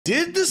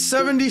Did the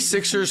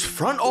 76ers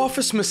front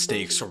office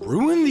mistakes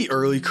ruin the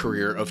early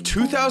career of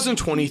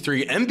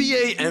 2023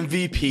 NBA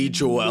MVP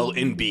Joel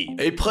Embiid,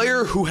 a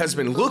player who has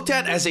been looked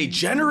at as a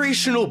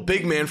generational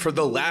big man for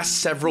the last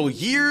several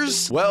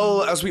years?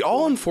 Well, as we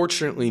all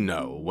unfortunately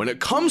know, when it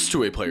comes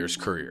to a player's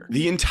career,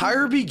 the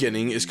entire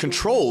beginning is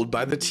controlled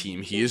by the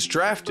team he is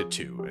drafted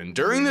to. And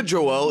during the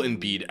Joel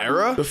Embiid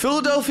era, the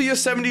Philadelphia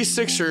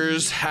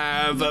 76ers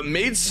have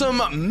made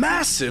some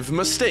massive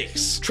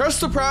mistakes.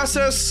 Trust the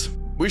process?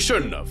 We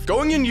shouldn't have.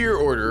 Going in year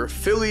order,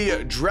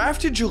 Philly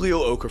drafted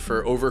Jahlil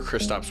Okafor over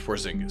Kristaps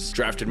Porzingis,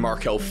 drafted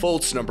Markelle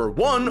Fultz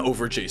 #1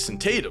 over Jason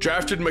Tatum,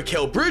 drafted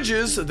Mikal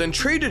Bridges, then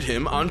traded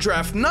him on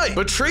draft night,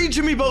 betrayed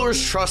Jimmy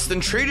Butler's trust, then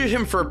traded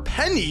him for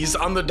pennies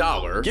on the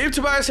dollar, gave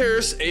Tobias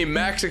Harris a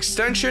max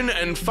extension,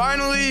 and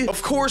finally,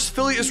 of course,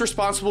 Philly is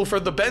responsible for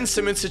the Ben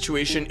Simmons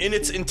situation in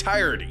its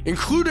entirety,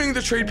 including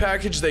the trade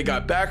package they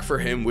got back for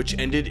him, which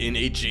ended in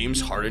a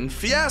James Harden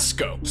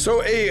fiasco.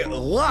 So a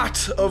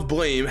lot of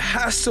blame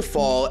has to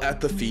fall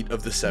at the feet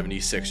of the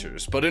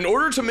 76ers. But in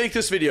order to make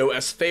this video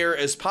as fair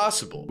as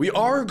possible, we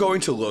are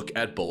going to look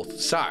at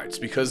both sides,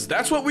 because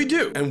that's what we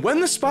do. And when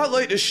the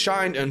spotlight is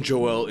shined on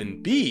Joel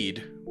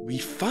Embiid, we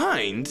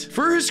find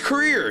for his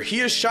career, he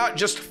has shot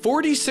just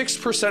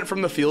 46%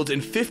 from the field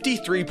in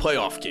 53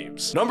 playoff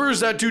games.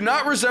 Numbers that do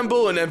not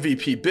resemble an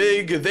MVP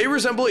big, they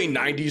resemble a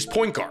 90s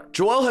point guard.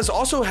 Joel has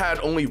also had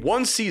only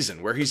one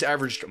season where he's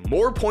averaged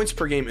more points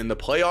per game in the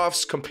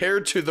playoffs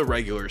compared to the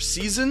regular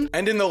season.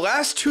 And in the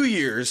last 2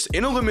 years,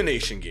 in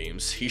elimination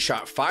games, he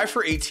shot 5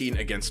 for 18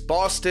 against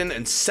Boston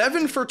and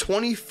 7 for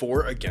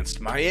 24 against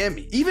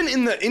Miami. Even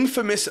in the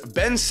infamous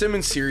Ben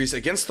Simmons series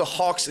against the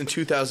Hawks in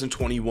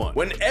 2021,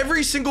 when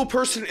every single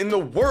person in the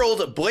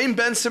world blamed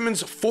Ben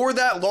Simmons for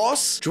that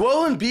loss,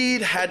 Joel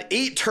Embiid had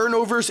 8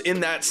 turnovers in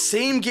that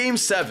same game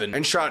 7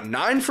 and shot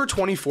 9 for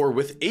 24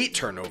 with 8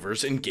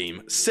 turnovers in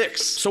game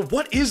 6. So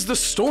what is the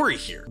story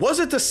here? Was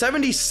it the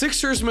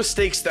 76ers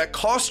mistakes that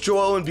cost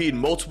Joel Embiid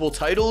multiple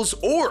titles,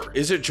 or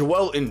is it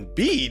Joel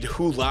Embiid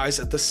who lies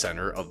at the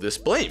center of this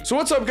blame? So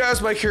what's up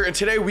guys, Mike here, and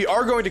today we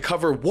are going to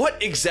cover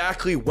what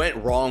exactly went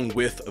wrong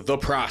with the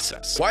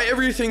process, why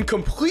everything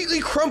completely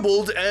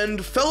crumbled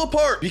and fell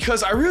apart,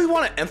 because I really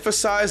want to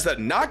emphasize that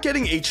not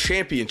getting a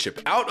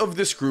championship out of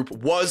this group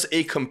was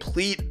a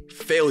complete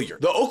failure.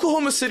 The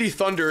Oklahoma City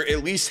Thunder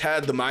at least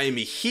had the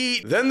Miami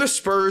Heat, then the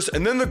Spurs,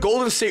 and then the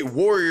Golden State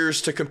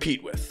Warriors to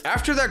compete with.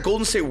 After that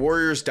Golden State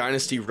Warriors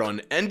dynasty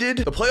run ended,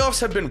 the playoffs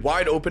have been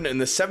wide open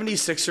and the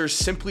 76ers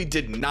simply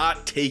did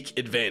not take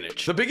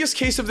advantage. The biggest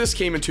case of this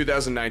came in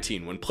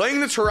 2019 when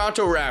playing the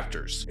Toronto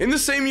Raptors. In the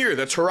same year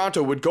that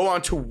Toronto would go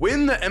on to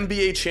win the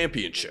NBA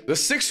championship, the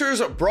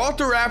Sixers brought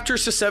the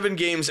Raptors to 7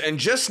 games and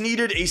just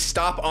needed a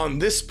stop on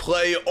this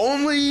play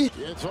only.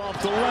 It's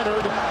off to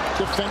Leonard,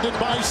 defended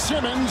by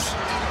Simmons.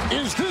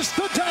 Is this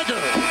the dagger?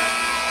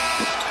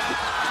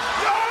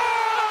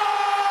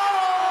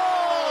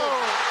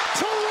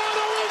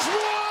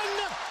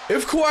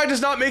 If Kawhi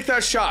does not make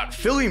that shot,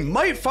 Philly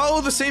might follow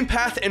the same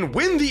path and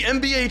win the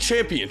NBA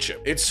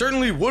championship. It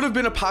certainly would have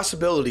been a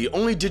possibility,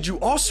 only did you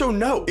also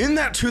know, in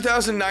that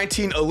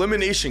 2019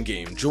 elimination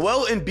game,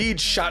 Joel Embiid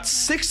shot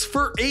 6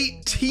 for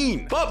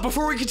 18. But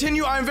before we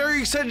continue, I'm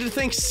very excited to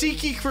thank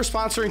SeatGeek for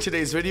sponsoring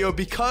today's video,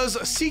 because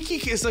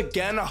SeatGeek is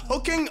again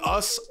hooking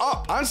us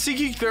up. On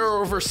SeatGeek, there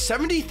are over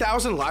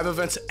 70,000 live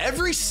events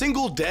every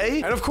single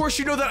day. And of course,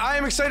 you know that I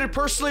am excited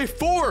personally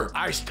for,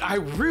 I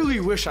really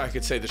wish I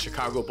could say the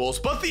Chicago Bulls,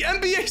 but the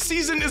NBA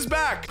season is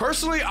back.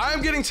 Personally,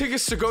 I'm getting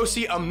tickets to go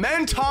see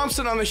Amen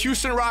Thompson on the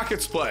Houston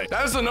Rockets play.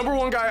 That is the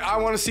 #1 guy I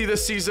want to see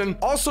this season.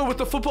 Also, with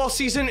the football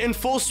season in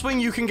full swing,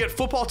 you can get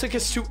football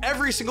tickets to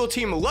every single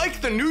team, like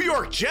the New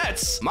York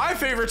Jets, my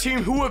favorite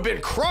team, who have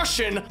been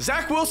crushing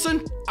Zach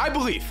Wilson, I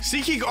believe.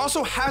 SeatGeek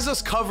also has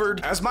us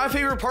covered, as my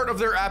favorite part of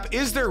their app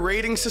is their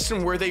rating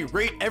system, where they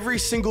rate every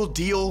single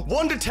deal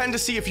 1 to 10 to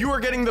see if you are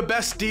getting the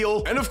best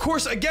deal. And of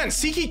course, again,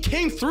 SeatGeek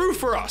came through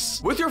for us.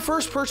 With your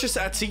first purchase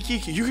at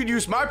SeatGeek, you could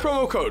use my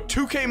promo code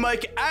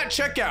 2KMike at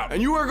checkout,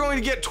 and you are going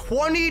to get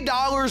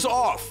 $20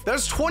 off.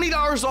 That's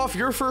 $20 off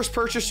your first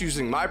purchase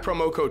using my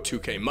promo code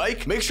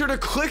 2KMike. Make sure to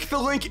click the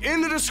link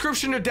in the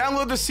description to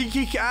download the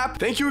SeatGeek app.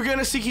 Thank you again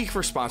to SeatGeek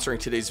for sponsoring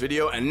today's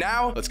video, and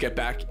now let's get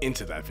back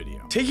into that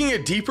video. Taking a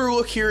deeper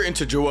look here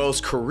into Joel's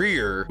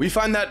career, we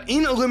find that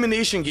in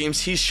elimination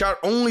games, he's shot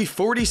only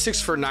 46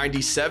 for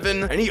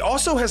 97, and he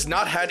also has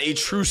not had a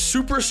true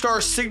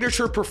superstar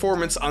signature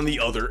performance on the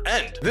other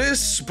end.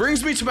 This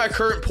brings me to my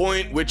current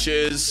point, which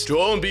is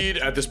Joel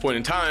Embiid at this point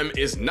in time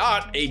is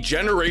not a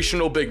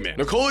generational big man.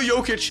 Nikola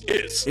Jokic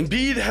is.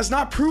 Embiid has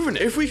not proven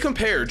it. If we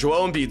compare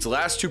Joel Embiid's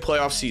last 2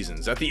 playoff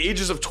seasons at the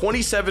ages of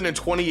 27 and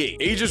 28,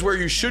 ages where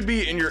you should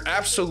be in your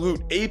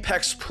absolute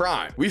apex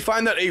prime, we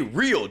find that a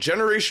real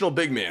generational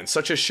big man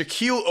such as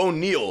Shaquille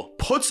O'Neal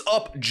puts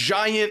up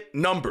giant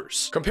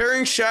numbers.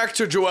 Comparing Shaq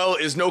to Joel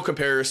is no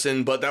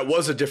comparison, but that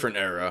was a different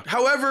era.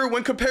 However,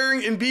 when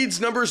comparing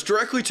Embiid's numbers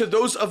directly to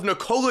those of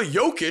Nikola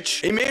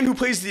Jokic, a man who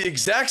plays the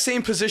exact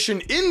same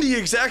position in the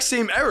exact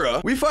same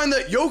era, we find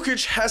that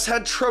Jokic has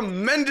had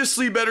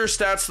tremendously better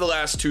stats the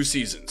last 2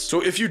 seasons.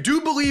 So if you do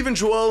believe in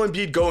Joel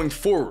Embiid going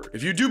forward,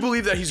 if you do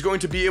believe that he's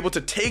going to be able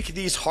to take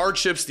these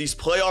hardships, these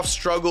playoff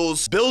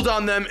struggles, build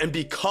on them, and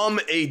become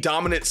a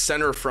dominant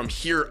center from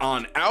here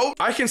on out,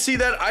 I can see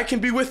that, I can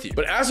be with you.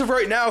 But as of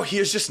right now, he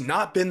has just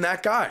not been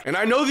that guy. And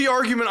I know the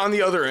argument on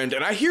the other end,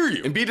 and I hear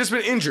you. Embiid has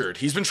been injured.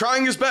 He's been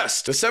trying his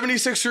best. The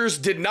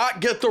 76ers did not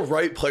get the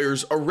right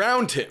players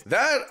around him.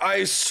 That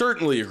I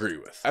certainly agree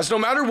with. As no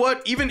matter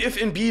what, even if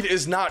Embiid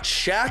is not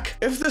Shaq,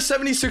 if the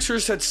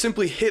 76ers had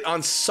simply hit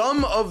on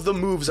some of the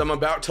moves I'm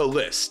about to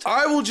list,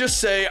 I will just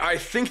say I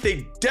think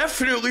they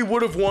definitely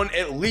would have won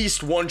at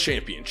least 1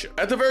 championship.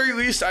 At the very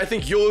least, I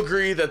think you'll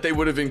agree that they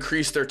would have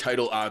increased their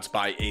title odds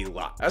by a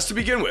lot. As to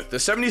begin with, the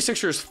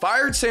 76ers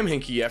fired Sam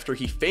Hinkie after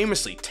he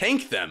famously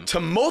tanked them to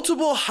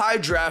multiple high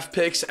draft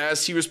picks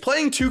as he was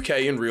playing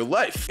 2K in real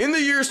life. In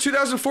the years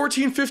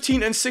 2014,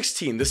 15, and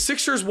 16, the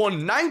Sixers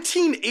won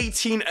 19,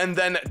 18, and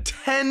then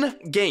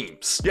 10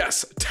 games.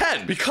 Yes,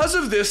 10. Because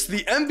of this,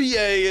 the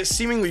NBA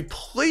seemingly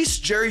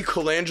placed Jerry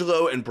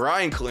Colangelo and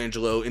Brian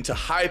Colangelo into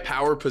high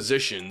power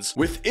positions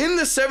within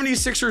the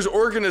 76ers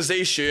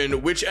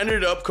organization, which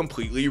ended up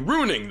completely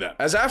ruining them.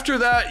 As after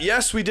that,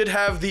 yes, we did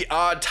have the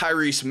odd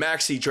Tyrese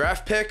Maxey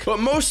draft pick, but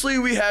mostly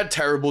we had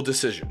terrible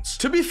decisions.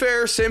 To be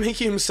fair, Sam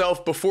Hinkie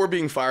himself, before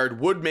being fired,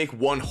 would make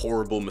one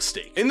horrible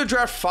mistake. In the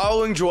draft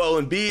following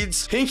Joel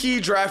Embiid's,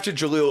 Hinkie drafted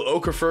Jahlil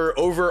Okafor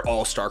over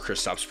All-Star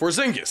Kristaps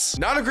Porzingis.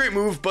 Not a great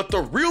move, but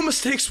the real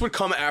mistakes would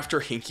come after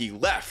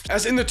Hinkie left.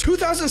 As in the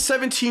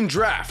 2017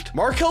 draft,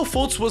 Markelle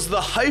Fultz was the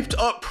hyped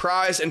up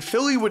prize, and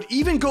Philly would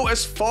even go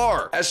as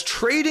far as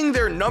trading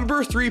their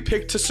number 3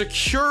 pick to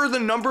secure the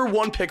number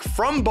 1 pick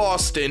from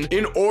Boston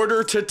in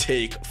order to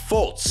take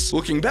Fultz.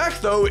 Looking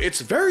back though,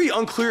 it's very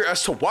unclear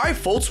as to why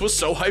Fultz was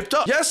so hyped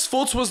up. Yes,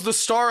 Fultz was the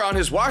star on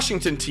his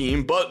Washington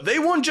team, but they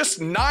won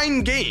just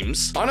 9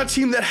 games on a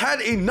team that had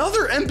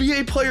another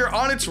NBA player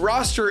on its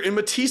roster in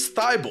Matisse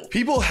Thybulle.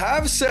 People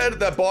have said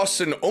that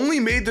Boston only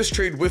made this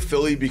trade with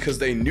Philly because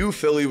they knew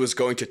Philly was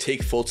going to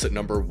take Fultz at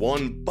number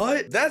 1,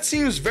 but that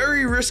seems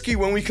very risky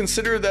when we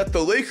consider that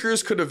the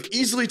Lakers could have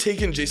easily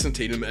taken Jason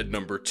Tatum at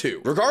number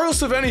 2.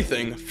 Regardless of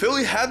anything,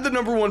 Philly had the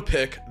number 1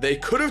 pick, they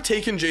could have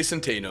taken Jason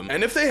Tatum,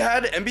 and if they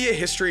had, NBA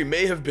history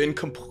may have been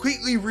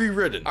completely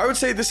rewritten. I would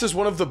say this is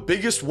one of the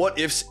biggest what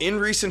ifs in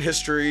recent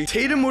history.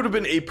 Tatum would have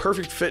been a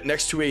perfect fit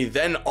next to a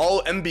then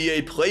all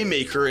NBA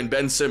playmaker in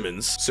Ben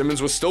Simmons.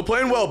 Simmons was still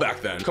playing well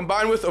back then,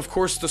 combined with, of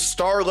course, the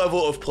star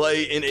level of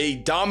play in a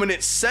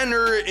dominant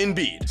center in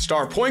Embiid.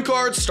 Star point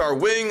guard, star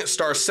wing,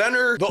 star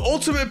center, the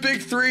ultimate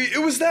big 3,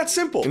 it was that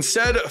simple.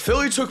 Instead,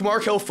 Philly took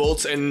Markelle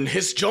Fultz and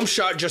his jump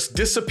shot just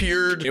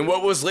disappeared in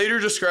what was later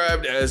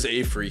described as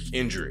a freak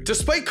injury.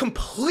 Despite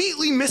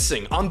completely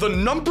missing on the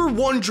number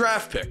 1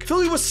 draft pick,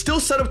 Philly was still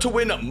set up to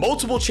win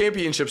multiple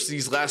championships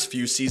these last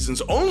few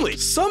seasons only.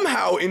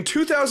 Somehow in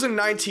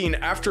 2019,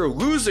 after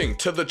losing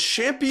to the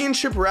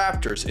championship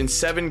Raptors in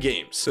 7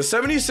 games, the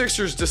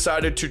 76ers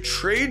decided to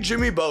trade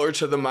Jimmy Butler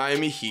to the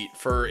Miami Heat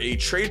for a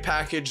trade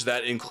package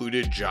that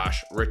included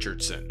Josh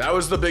Richardson. That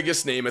was the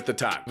biggest name at the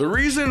time. The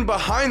reason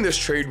behind this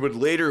trade would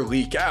later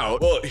leak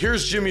out. Well,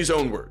 here's Jimmy's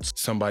own words.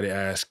 Somebody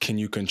asked, can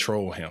you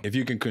control him? If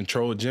you can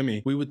control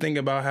Jimmy, we would think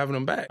about having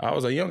him back. I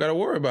was like, you don't gotta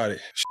worry about it.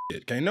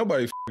 Shit, can't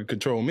nobody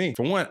control me.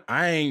 For one,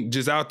 I ain't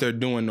just out there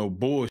doing no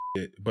bullshit,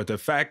 but the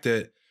fact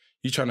that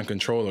you trying to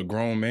control a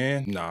grown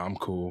man? Nah, I'm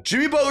cool.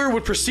 Jimmy Butler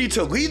would proceed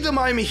to lead the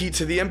Miami Heat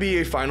to the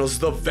NBA Finals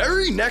the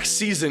very next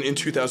season in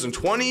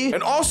 2020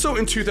 and also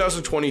in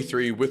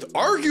 2023 with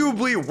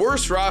arguably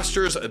worse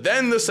rosters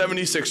than the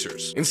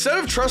 76ers. Instead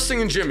of trusting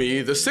in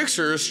Jimmy, the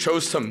Sixers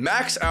chose to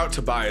max out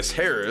Tobias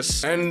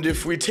Harris. And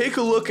if we take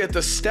a look at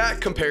the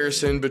stat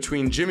comparison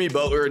between Jimmy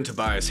Butler and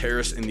Tobias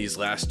Harris in these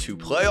last 2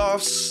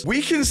 playoffs,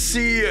 we can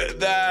see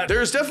that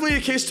there's definitely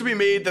a case to be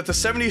made that the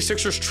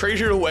 76ers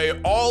traded away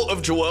all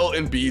of Joel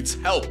Embiid's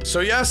help.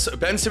 So yes,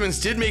 Ben Simmons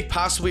did make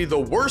possibly the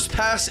worst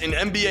pass in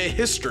NBA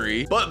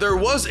history, but there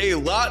was a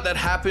lot that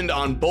happened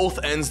on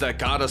both ends that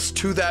got us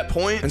to that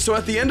point. And so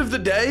at the end of the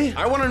day,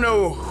 I want to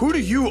know, who do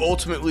you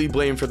ultimately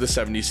blame for the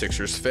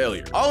 76ers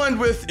failure? I'll end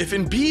with, if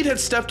Embiid had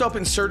stepped up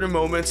in certain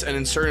moments and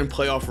in certain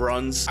playoff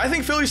runs, I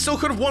think Philly still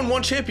could have won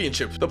 1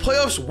 championship. The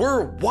playoffs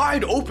were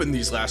wide open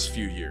these last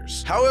few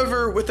years.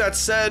 However, with that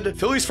said,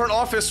 Philly's front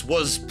office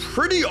was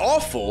pretty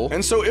awful.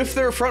 And so if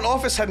their front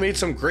office had made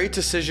some great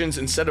decisions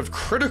instead of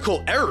critical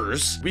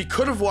errors, we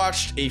could have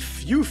watched a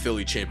few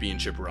Philly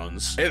championship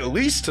runs, at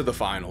least to the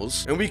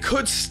finals, and we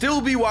could still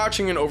be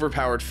watching an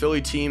overpowered Philly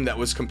team that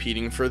was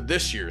competing for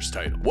this year's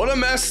title. What a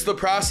mess the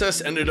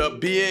process ended up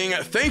being.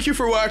 Thank you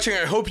for watching.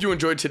 I hope you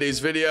enjoyed today's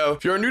video.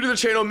 If you're new to the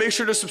channel, make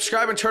sure to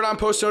subscribe and turn on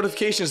post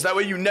notifications. That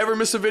way you never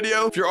miss a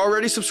video. If you're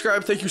already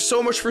subscribed, thank you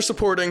so much for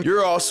supporting.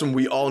 You're awesome.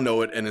 We all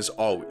know it. And as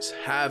always,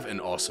 have an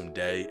awesome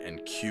day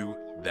and cue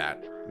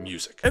that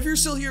music. If you're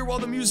still here while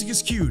the music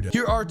is cued,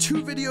 here are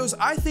 2 videos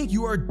I think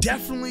you are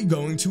definitely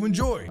going to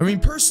enjoy. I mean,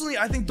 personally,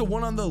 I think the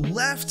one on the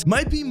left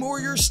might be more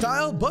your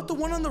style, but the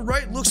one on the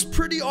right looks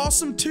pretty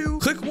awesome too.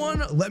 Click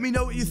one, let me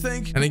know what you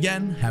think, and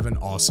again, have an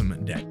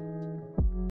awesome day.